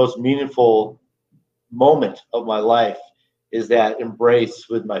 because the most meaningful moment of my life is that embrace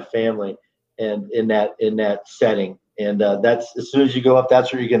with my family, and in that setting. And that's, as soon as you go up,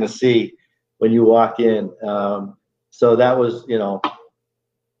 that's what you're going to see when you walk in. So that was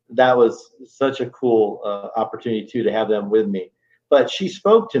such a cool opportunity too, to have them with me. But she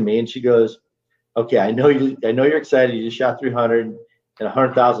spoke to me and she goes, okay, I know you're excited. You just shot 300, and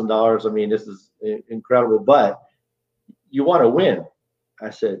 $100,000. I mean, this is incredible, but you want to win. I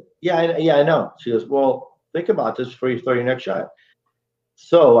said, yeah, I know. She goes, well, think about this before you throw your next shot.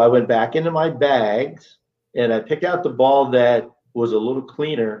 So I went back into my bags and I picked out the ball that was a little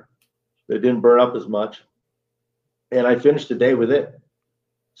cleaner, that didn't burn up as much. And I finished the day with it.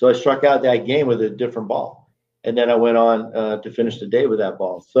 So I struck out that game with a different ball. And then I went on to finish the day with that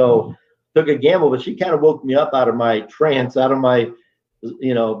ball. So took a gamble, but she kind of woke me up out of my trance, out of my,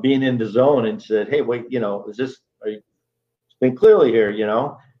 being in the zone, and said, hey, wait, are you think clearly here?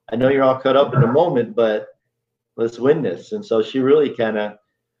 I know you're all cut up in the moment, but let's win this. And so she really kind of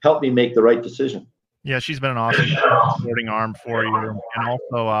helped me make the right decision. Yeah, she's been an awesome supporting arm for you. And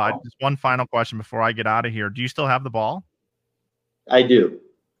also, just one final question before I get out of here. Do you still have the ball? I do.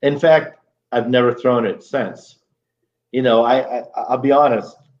 In fact, I've never thrown it since. I'll be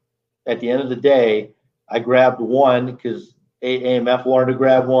honest. At the end of the day, I grabbed one because AMF wanted to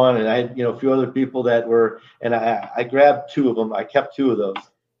grab one, and I had a few other people that were, and I grabbed two of them. I kept two of those,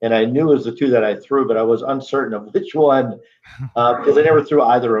 and I knew it was the two that I threw, but I was uncertain of which one because I never threw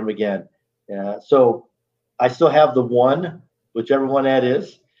either of them again. So I still have the one, whichever one that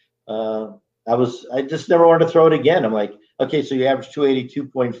is. I just never wanted to throw it again. I'm like, okay, so you average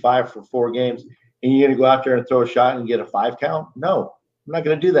 282.5 for 4 games, and you're going to go out there and throw a shot and get a 5 count? No, I'm not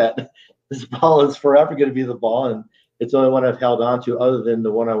going to do that. This ball is forever going to be the ball, and it's the only one I've held on to other than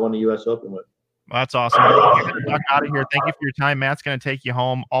the one I won the U.S. Open with. Well, that's awesome. I'm going to duck out of here. Thank you for your time. Matt's going to take you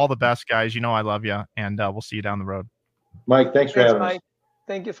home. All the best, guys. I love you, and we'll see you down the road. Mike, thanks for having us.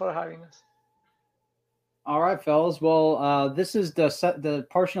 Thank you for having us. All right, fellas. Well, this is the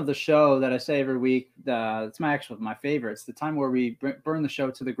portion of the show that I say every week. It's my favorite. It's the time where we burn the show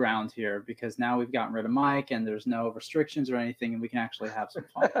to the ground here, because now we've gotten rid of Mike and there's no restrictions or anything, and we can actually have some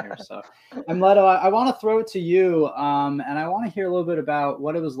fun here. So, Amleto, I want to throw it to you, and I want to hear a little bit about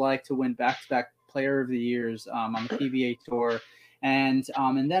what it was like to win back-to-back Player of the Years on the PBA Tour. And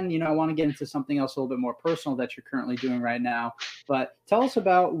then, I want to get into something else a little bit more personal that you're currently doing right now. But tell us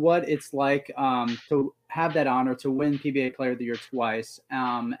about what it's like to have that honor to win PBA Player of the Year twice,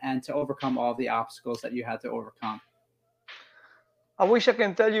 and to overcome all the obstacles that you had to overcome. I wish I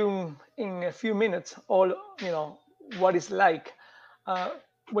can tell you in a few minutes all what it's like.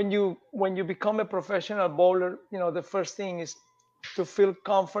 When you become a professional bowler, the first thing is to feel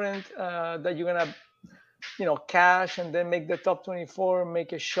confident that you're gonna cash and then make the top 24,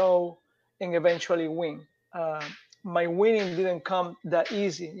 make a show, and eventually win. My winning didn't come that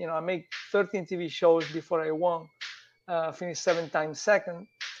easy. I made 13 TV shows before I won, finished 7 times second.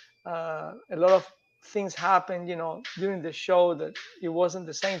 A lot of things happened, during the show that it wasn't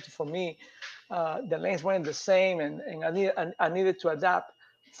the same for me. The lanes weren't the same, and I needed to adapt.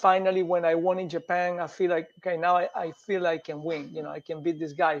 Finally, when I won in Japan, I feel like, okay, now I feel I can win. I can beat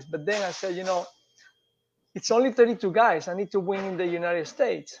these guys. But then I said, it's only 32 guys. I need to win in the United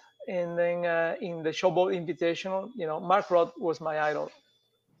States. And then in the Showboat Invitational, Mark Roth was my idol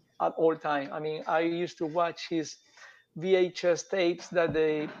at all time. I mean, I used to watch his VHS tapes that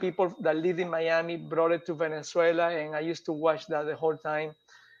the people that lived in Miami brought it to Venezuela, and I used to watch that the whole time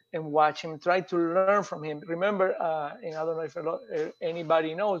and watch him, try to learn from him. Remember, and I don't know if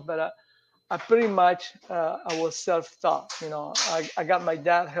anybody knows, but I pretty much I was self-taught. I got my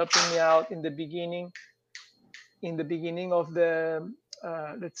dad helping me out in the beginning of the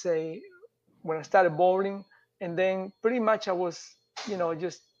let's say when I started bowling, and then pretty much I was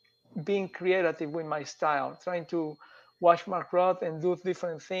just being creative with my style, trying to watch Mark Roth and do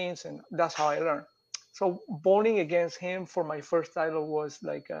different things, and that's how I learned. So bowling against him for my first title was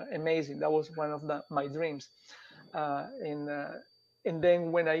like amazing. That was one of my dreams. And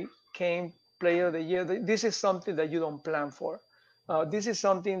then when I came Player of the Year, this is something that you don't plan for. This is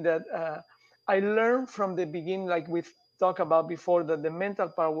something that I learned from the beginning, like we talked about before, that the mental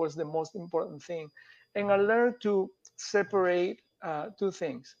part was the most important thing. And I learned to separate 2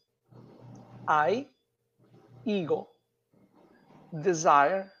 things: ego,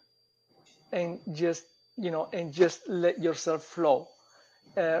 desire, and just let yourself flow.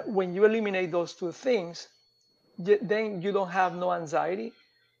 When you eliminate those 2 things, then you don't have no anxiety.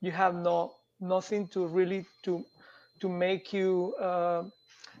 You have nothing to really to make you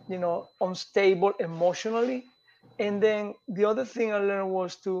unstable emotionally. And then the other thing I learned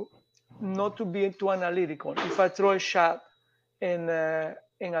was to not to be too analytical. If I throw a shot and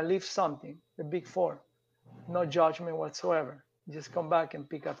I leave something, the big 4, no judgment whatsoever. Just come back and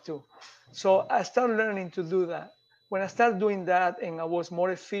pick up 2. So I started learning to do that. When I started doing that and I was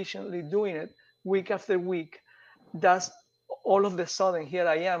more efficiently doing it week after week, that's all of a sudden here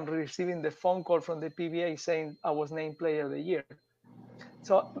I am receiving the phone call from the PBA saying I was named Player of the Year.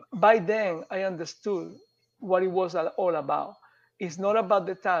 So by then, I understood what it was all about. It's not about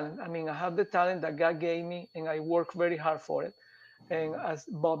the talent. I mean, I have the talent that God gave me, and I work very hard for it, and as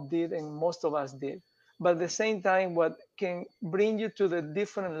Bob did, and most of us did. But at the same time, what can bring you to the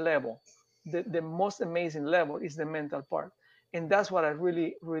different level, the most amazing level, is the mental part, and that's what I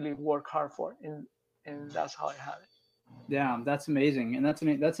really, really work hard for, and that's how I have it. Yeah, that's amazing, and that's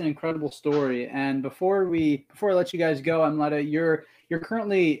an incredible story. And before I let you guys go, Amleta, you're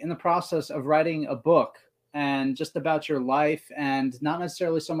currently in the process of writing a book, and just about your life, and not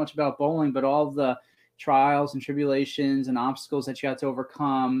necessarily so much about bowling, but all the trials and tribulations and obstacles that you had to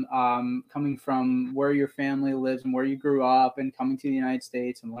overcome, coming from where your family lives and where you grew up, and coming to the United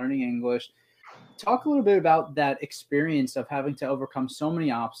States and learning English. Talk a little bit about that experience of having to overcome so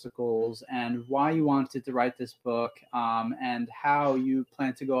many obstacles, and why you wanted to write this book, and how you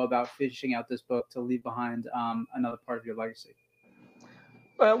plan to go about finishing out this book to leave behind another part of your legacy.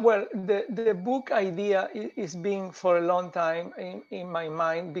 Well, the book idea is being for a long time in my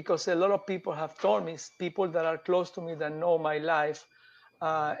mind, because a lot of people have told me, people that are close to me that know my life,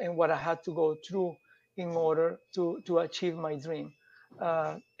 and what I had to go through in order to achieve my dream.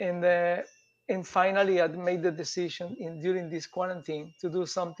 Uh, and uh, and finally, I made the decision during this quarantine to do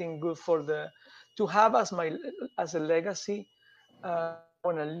something good to have as a legacy. I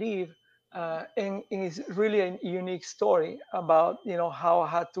want to leave, and it's really a unique story about how I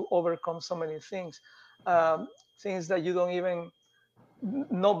had to overcome so many things, um, things that you don't even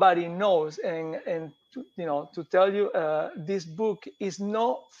nobody knows, and to tell you, this book is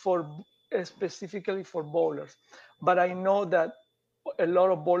not specifically for bowlers, but I know that a lot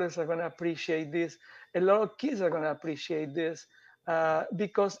of bowlers are going to appreciate this, a lot of kids are going to appreciate this,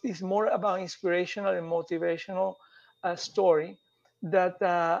 because it's more about inspirational and motivational story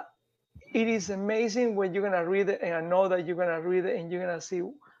that it is amazing when you're going to read it, and I know that you're going to read it and you're going to see,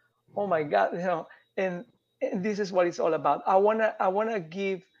 oh my God, and, and this is what it's all about. I want to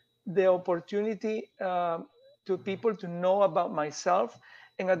give the opportunity, to people to know about myself,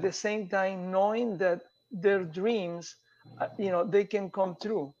 and at the same time knowing that their dreams, they can come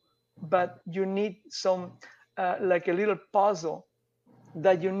true, but you need some, like a little puzzle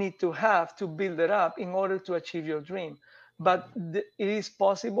that you need to have to build it up in order to achieve your dream. But it is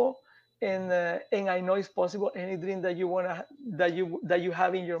possible, and I know it's possible. Any dream that you want to that you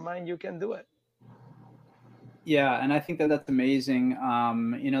have in your mind, you can do it. Yeah, and I think that that's amazing.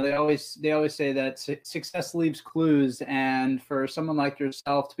 They always say that success leaves clues, and for someone like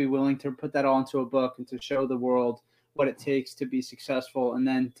yourself to be willing to put that all into a book and to show the world what it takes to be successful, and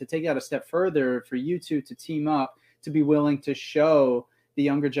then to take that a step further for you two to team up, to be willing to show the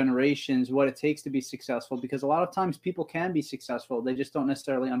younger generations what it takes to be successful, because a lot of times people can be successful, they just don't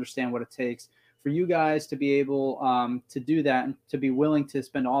necessarily understand what it takes. For you guys to be able to do that, and to be willing to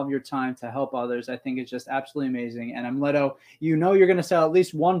spend all of your time to help others, I think is just absolutely amazing. And Amleto, you're going to sell at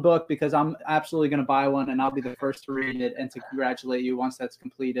least one book, because I'm absolutely going to buy one, and I'll be the first to read it and to congratulate you once that's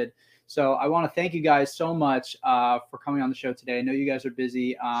completed. So I want to thank you guys so much for coming on the show today. I know you guys are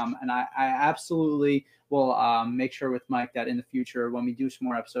busy, and I absolutely will make sure with Mike that in the future, when we do some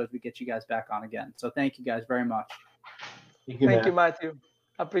more episodes, we get you guys back on again. So thank you guys very much. Thank you, Matthew.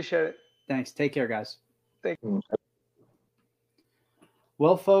 I appreciate it. Thanks. Take care, guys. Thank you.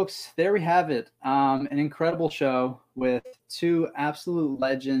 Well, folks, there we have it. An incredible show with two absolute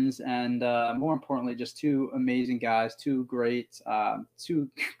legends, and more importantly, just two amazing guys, two great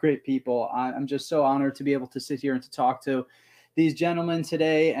people. I'm just so honored to be able to sit here and to talk to these gentlemen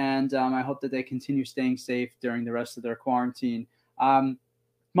today, and I hope that they continue staying safe during the rest of their quarantine.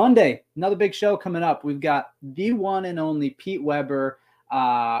 Monday, another big show coming up. We've got the one and only Pete Weber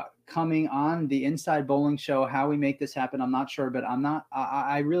coming on the Inside Bowling Show. How we make this happen, I'm not sure, but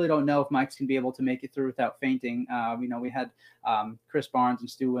I really don't know if Mike's going to be able to make it through without fainting. We had Chris Barnes and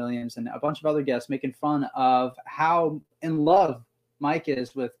Stu Williams and a bunch of other guests making fun of how in love Mike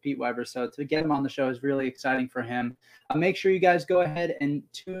is with Pete Weber. So to get him on the show is really exciting for him. Make sure you guys go ahead and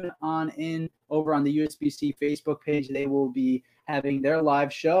tune on in over on the USBC Facebook page. They will be having their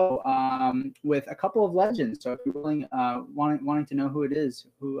live show with a couple of legends. So if you're willing, wanting to know who it is,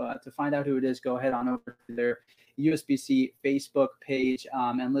 to find out who it is, go ahead on over to their USBC Facebook page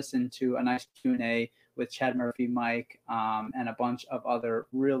and listen to a nice Q&A with Chad Murphy, Mike, and a bunch of other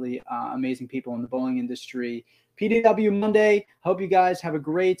really amazing people in the bowling industry. PDW Monday. Hope you guys have a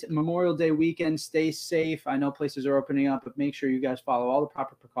great Memorial Day weekend. Stay safe. I know places are opening up, but make sure you guys follow all the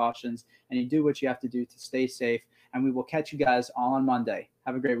proper precautions and you do what you have to do to stay safe. And we will catch you guys all on Monday.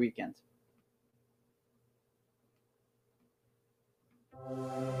 Have a great weekend.